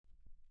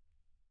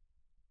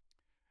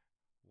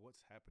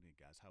What's happening,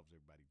 guys? How's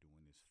everybody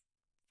doing this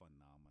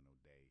phenomenal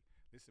day?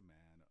 Listen,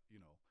 man,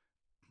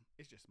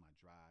 it's just my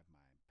drive,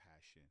 my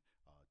passion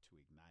to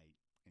ignite,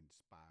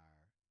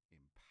 inspire,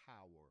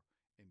 empower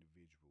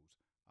individuals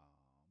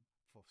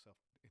for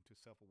into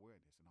self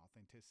awareness and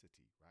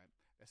authenticity. Right?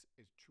 That's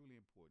it's truly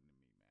important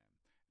to me, man.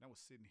 And I was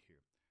sitting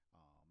here,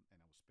 and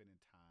I was spending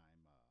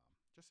time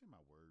just in my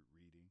word,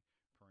 reading,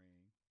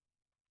 praying,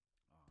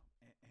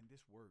 and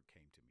this word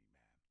came to me,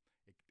 man.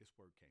 This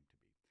word came to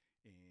me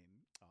in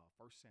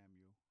 1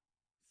 Samuel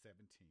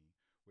 17,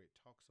 where it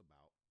talks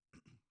about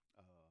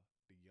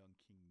the young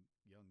king,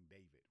 young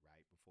David,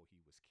 right before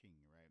he was king,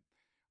 right,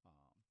 um,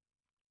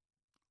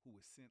 who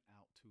was sent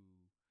out to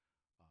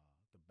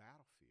the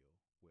battlefield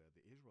where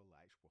the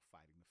Israelites were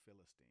fighting the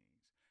Philistines.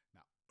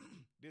 Now,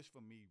 this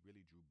for me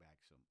really drew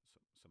back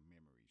some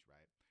memories,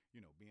 right?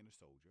 Being a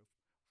soldier,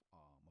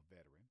 a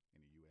veteran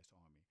in the U.S.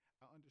 Army,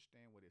 I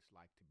understand what it's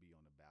like to be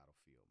on the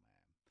battlefield, man.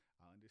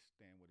 I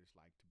understand what it's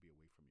like to be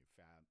away from your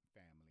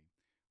family.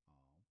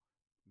 Um,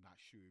 Not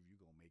sure if you're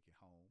gonna make it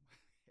home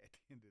at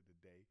the end of the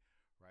day,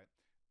 right?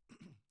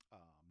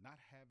 Not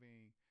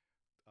having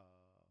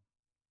uh,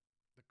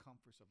 the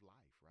comforts of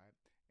life, right?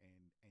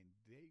 And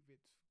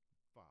David's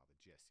father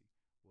Jesse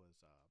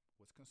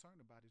was concerned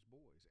about his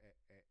boys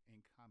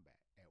in combat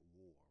at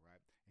war,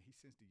 right? And he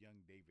sends the young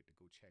David to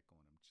go check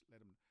on them,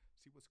 let him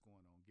see what's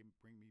going on,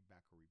 bring me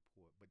back a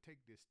report, but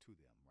take this to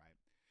them, right?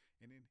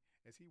 And then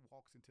as he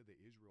walks into the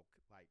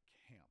Israelite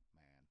camp,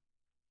 man,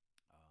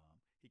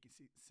 he can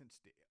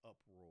sense the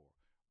uproar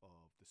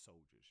of the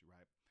soldiers,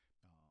 right?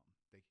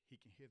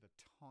 He can hear the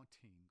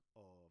taunting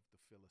of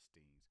the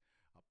Philistines,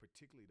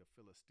 particularly the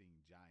Philistine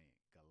giant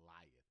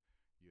Goliath,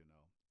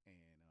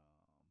 and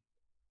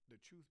the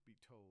truth be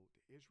told,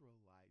 the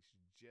Israelites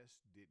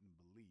just didn't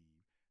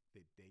believe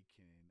that they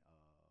can,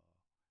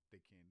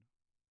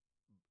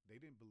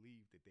 they didn't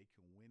believe that they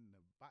can win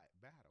the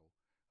battle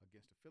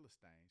against the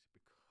Philistines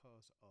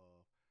because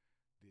of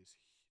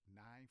this 9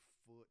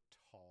 foot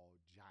tall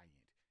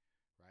giant,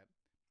 right?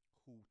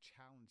 Who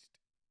challenged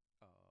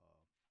uh,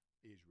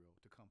 Israel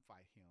to come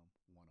fight him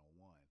one on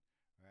one,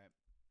 right?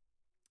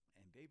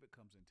 And David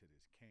comes into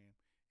this camp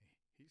and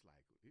he's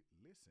like,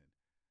 "Listen,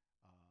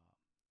 uh,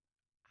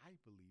 I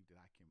believe that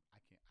I can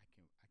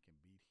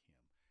beat him.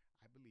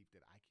 I believe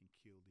that I can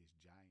kill this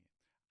giant.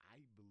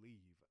 I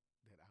believe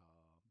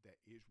that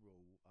Israel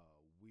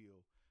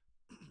will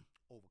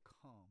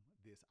overcome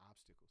these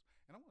obstacles."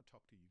 And I want to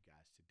talk to you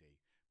guys today,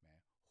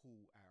 man,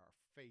 who are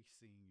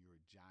facing your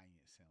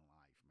giants in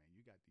life, man.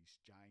 You got these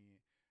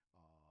giant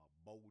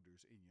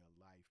boulders in your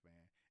life,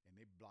 man, and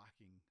they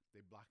blocking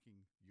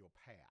your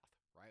path,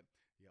 right?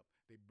 Yep,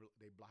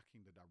 they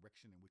blocking the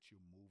direction in which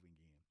you're moving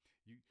in.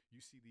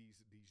 You see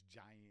these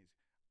giant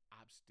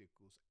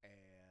obstacles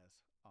as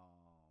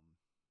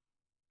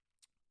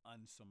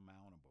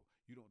unsurmountable.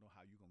 You don't know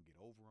how you're going to get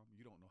over them.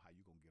 You don't know how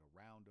you're going to get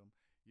around them.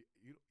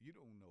 You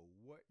don't know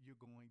what you're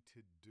going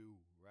to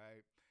do,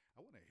 right?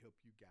 I want to help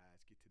you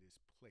guys get to this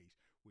place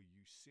where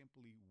you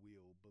simply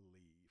will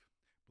believe.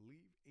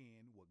 Believe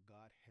in what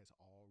God has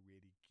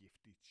already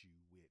gifted you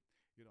with.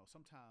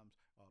 Sometimes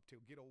to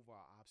get over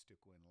our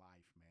obstacle in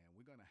life, man,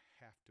 we're going to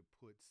have to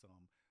put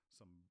some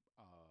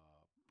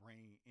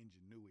brain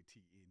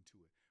ingenuity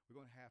into it.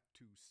 We're going to have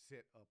to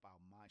set up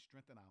our mind,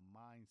 strengthen our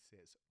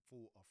mindsets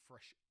for a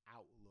fresh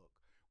outlook.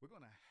 We're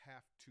going to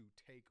have to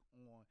take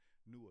on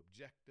new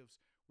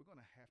objectives. We're going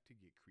to have to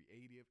get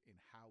creative in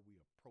how we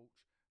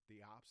approach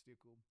the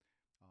obstacle.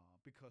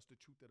 Because the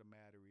truth of the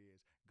matter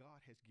is,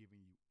 God has given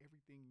you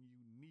everything you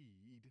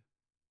need,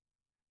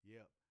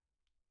 yep,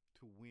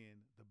 to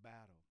win the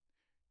battle.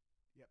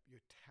 Yep,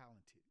 you're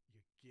talented,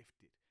 you're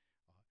gifted,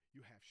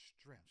 you have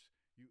strengths.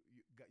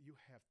 You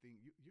have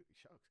things. You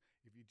shucks.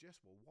 If you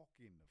just will walk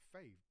in the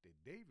faith that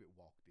David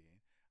walked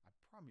in, I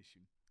promise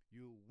you,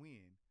 you'll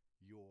win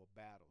your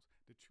battles.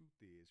 The truth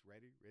is,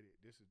 ready.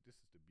 This is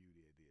the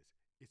beauty of this.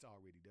 It's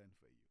already done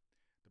for you.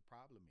 The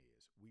problem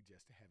is we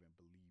just haven't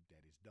believed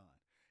that it's done,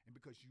 and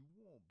because you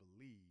won't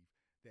believe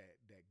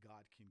that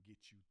God can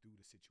get you through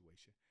the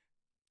situation,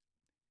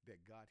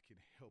 that God can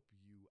help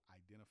you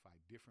identify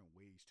different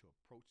ways to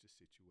approach the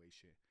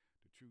situation,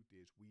 the truth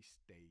is we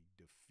stay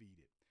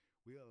defeated.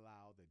 We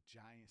allow the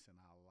giants in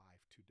our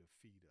life to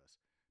defeat us,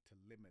 to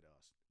limit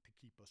us, to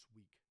keep us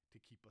weak, to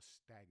keep us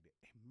stagnant.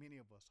 And many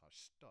of us are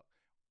stuck,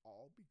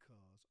 all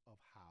because of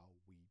how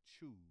we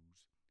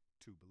choose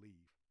to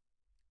believe.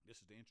 This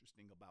is the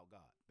interesting thing about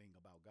God, and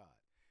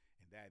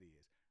that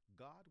is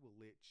God will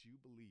let you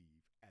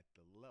believe at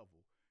the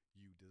level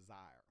you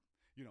desire.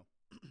 You know,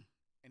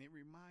 and it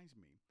reminds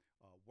me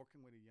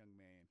working with a young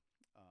man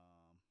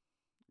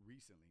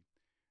recently,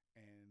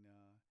 and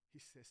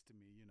he says to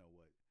me, "You know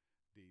what?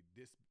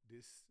 This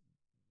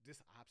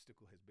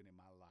obstacle has been in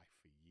my life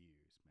for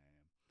years,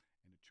 man.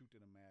 And the truth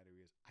of the matter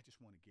is, I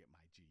just want to get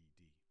my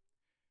GED."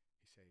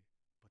 He said,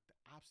 "But the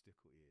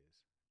obstacle is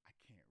I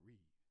can't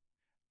read.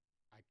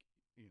 I,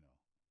 you know,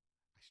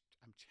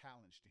 I'm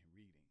challenged in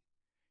reading.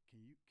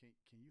 Can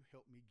you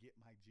help me get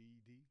my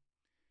GED?"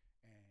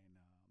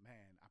 And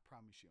man, I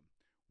promise you,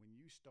 when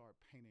you start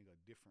painting a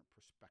different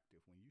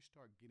perspective, when you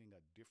start getting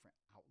a different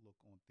outlook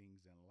on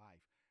things in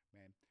life,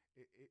 man,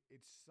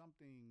 it's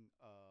something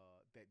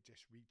that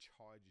just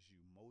recharges you,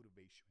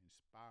 motivates you,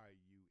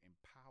 inspires you,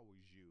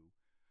 empowers you.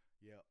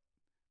 Yep,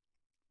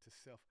 to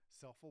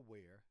self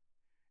aware,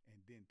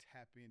 and then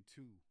tap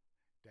into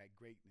that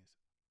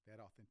greatness, that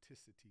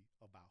authenticity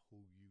about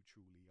who you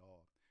truly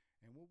are.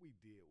 And what we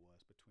did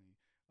was between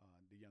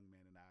the young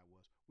man and I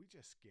was we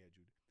just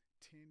scheduled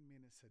 10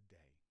 minutes a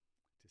day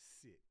to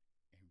sit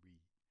and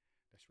read.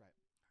 That's right.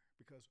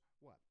 Because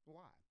what?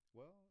 Why?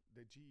 Well,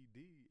 the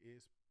GED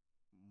is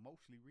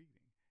mostly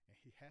reading, and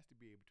he has to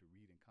be able to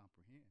read and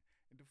comprehend.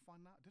 And to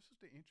find out, this is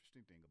the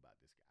interesting thing about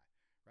this guy,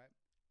 right?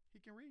 He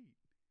can read.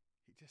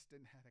 He just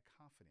didn't have the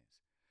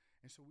confidence.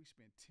 And so we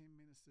spent 10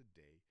 minutes a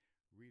day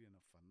reading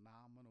a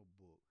phenomenal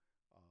book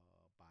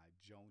by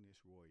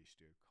Jonas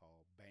Royster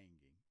called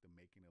Banging, The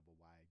Making of a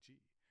YG.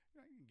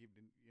 You can give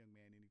the young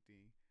man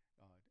anything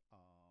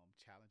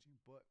challenging,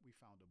 but we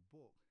found a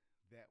book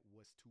that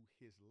was to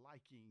his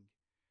liking.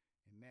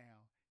 And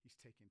now he's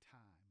taking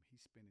time.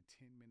 He's spending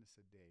 10 minutes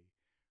a day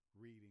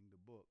reading the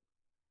book,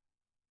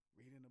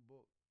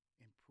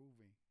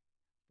 improving,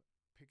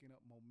 picking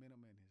up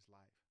momentum in his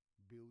life,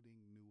 building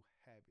new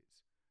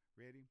habits.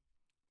 Ready?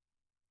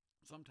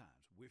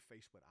 Sometimes we're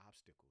faced with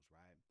obstacles,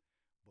 right?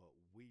 But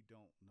we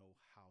don't know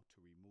how to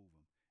remove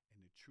them.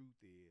 And the truth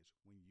is,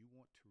 when you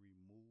want to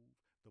remove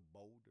the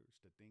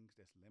boulders, the things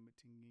that's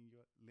limiting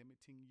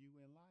you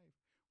in life,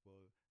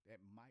 well,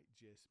 that might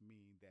just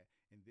mean that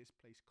in this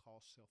place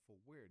called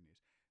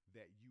self-awareness,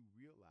 that you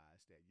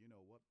realize that, you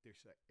know what,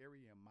 there's an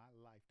area in my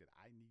life that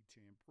I need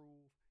to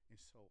improve. And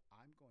so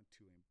I'm going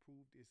to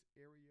improve this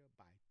area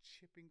by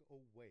chipping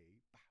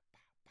away, bow,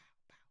 bow, bow,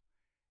 bow,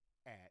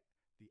 at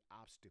the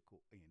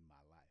obstacle in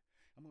my life.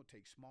 I'm going to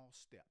take small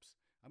steps.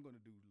 I'm going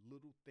to do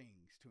little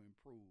things to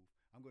improve.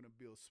 I'm going to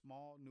build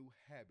small new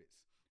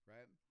habits,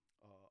 right?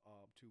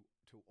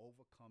 To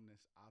overcome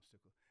this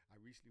obstacle. I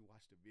recently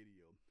watched a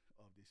video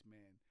of this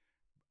man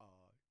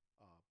uh,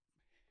 uh,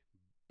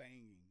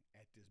 banging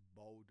at this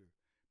boulder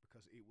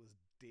because it was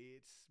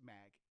dead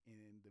smack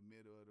in the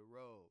middle of the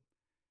road.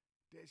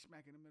 Dead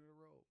smack in the middle of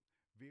the road.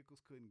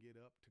 Vehicles couldn't get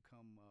up to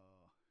come.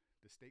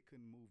 The state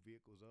couldn't move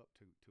vehicles up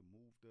to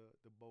move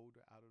the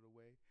boulder out of the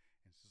way,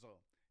 and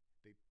so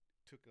they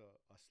took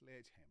a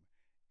sledgehammer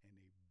and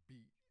they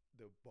beat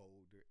the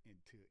boulder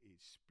until it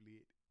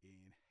split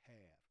in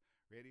half.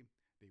 Ready?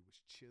 They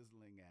was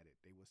chiseling at it.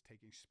 They was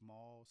taking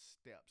small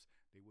steps.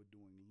 They were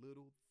doing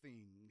little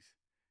things,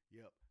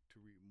 yep, to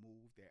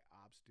remove that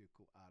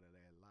obstacle out of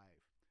their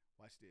life.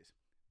 Watch this.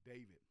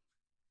 David,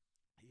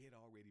 he had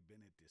already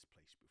been at this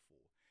place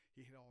before.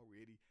 He had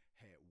already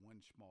had one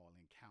small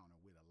encounter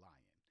with a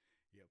lion.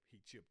 Yep,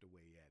 he chipped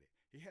away at it.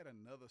 He had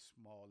another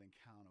small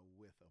encounter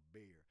with a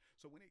bear.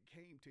 So when it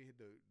came to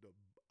the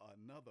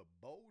another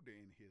boulder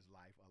in his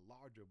life, a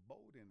larger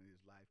boulder in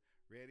his life,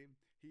 ready,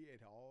 he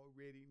had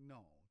already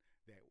known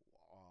that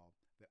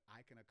that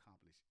I can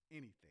accomplish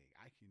anything.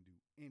 I can do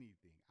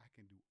anything. I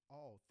can do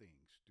all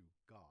things through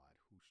God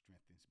who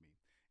strengthens me.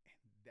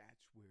 And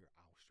that's where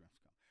our strengths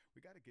come.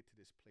 We got to get to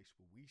this place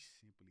where we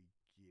simply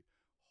get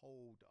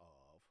hold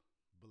of,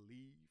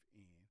 believe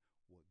in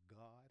what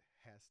God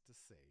has to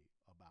say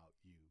about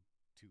you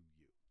to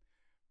you.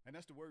 And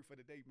that's the word for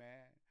the day,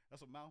 man.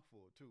 That's a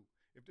mouthful, too.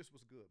 If this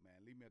was good, man,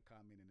 leave me a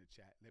comment in the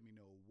chat. Let me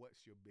know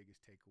what's your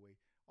biggest takeaway.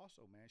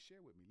 Also, man, share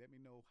with me. Let me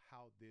know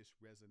how this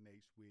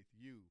resonates with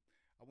you.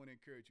 I want to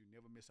encourage you,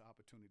 never miss an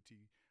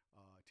opportunity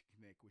to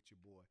connect with your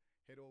boy.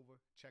 Head over,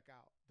 check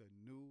out the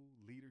new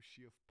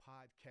Leadership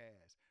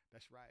Podcast.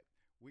 That's right.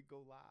 We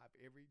go live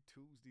every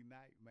Tuesday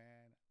night,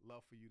 man.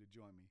 Love for you to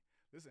join me.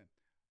 Listen,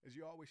 as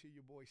you always hear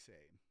your boy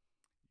say,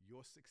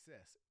 your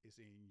success is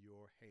in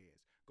your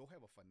hands. Go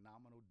have a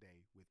phenomenal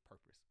day with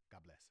purpose.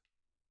 God bless.